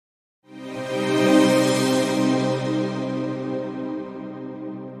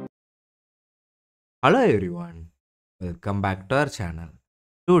Hello everyone, welcome back to our channel.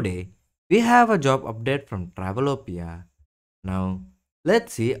 Today we have a job update from Travelopia. Now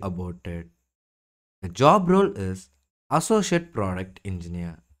let's see about it. The job role is Associate Product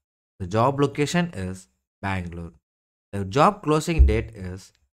Engineer. The job location is Bangalore. The job closing date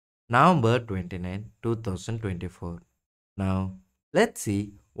is November 29, 2024. Now let's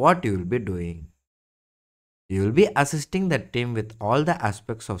see what you will be doing. You will be assisting the team with all the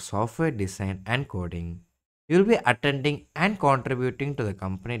aspects of software design and coding. You will be attending and contributing to the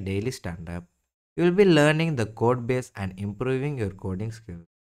company daily stand-up. You will be learning the code base and improving your coding skills.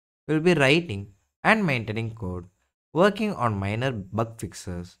 You will be writing and maintaining code, working on minor bug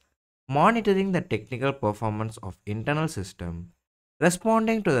fixes, monitoring the technical performance of internal system,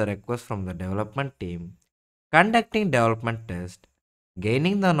 responding to the requests from the development team, conducting development tests,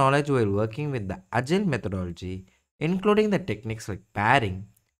 gaining the knowledge while working with the Agile methodology, including the techniques like pairing,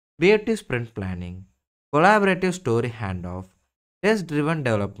 creative sprint planning, collaborative story handoff, test driven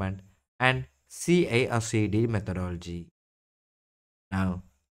development, and CI or CD methodology. Now,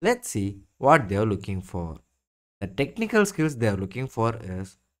 let's see what they are looking for. The technical skills they are looking for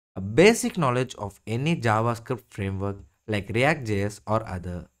is a basic knowledge of any JavaScript framework like React.js or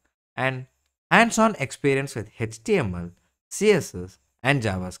other, and hands-on experience with HTML, CSS, and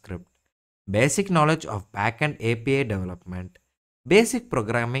JavaScript, basic knowledge of backend API development, basic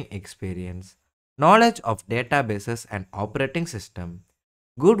programming experience, knowledge of databases and operating system,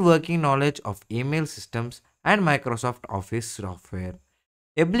 good working knowledge of email systems and Microsoft Office software,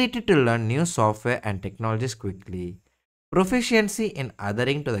 ability to learn new software and technologies quickly, proficiency in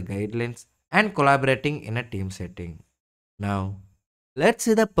adhering to the guidelines and collaborating in a team setting. Now, let's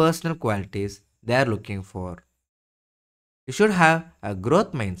see the personal qualities they are looking for. You should have a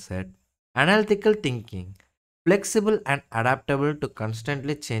growth mindset, analytical thinking, flexible and adaptable to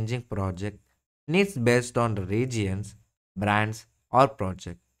constantly changing project needs based on the regions, brands, or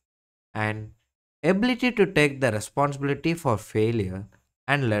project, and ability to take the responsibility for failure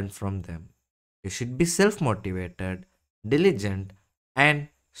and learn from them. You should be self motivated, diligent, and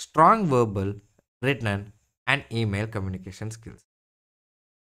strong verbal, written, and email communication skills.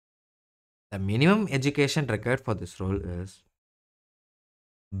 The minimum education required for this role is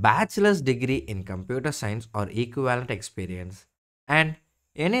bachelor's degree in computer science or equivalent experience, and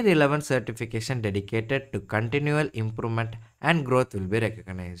any relevant certification dedicated to continual improvement and growth will be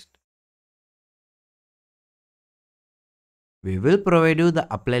recognized. We will provide you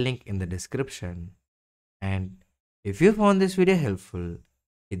the apply link in the description. And if you found this video helpful,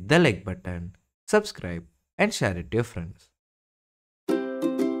 hit the like button, subscribe, and share it to your friends.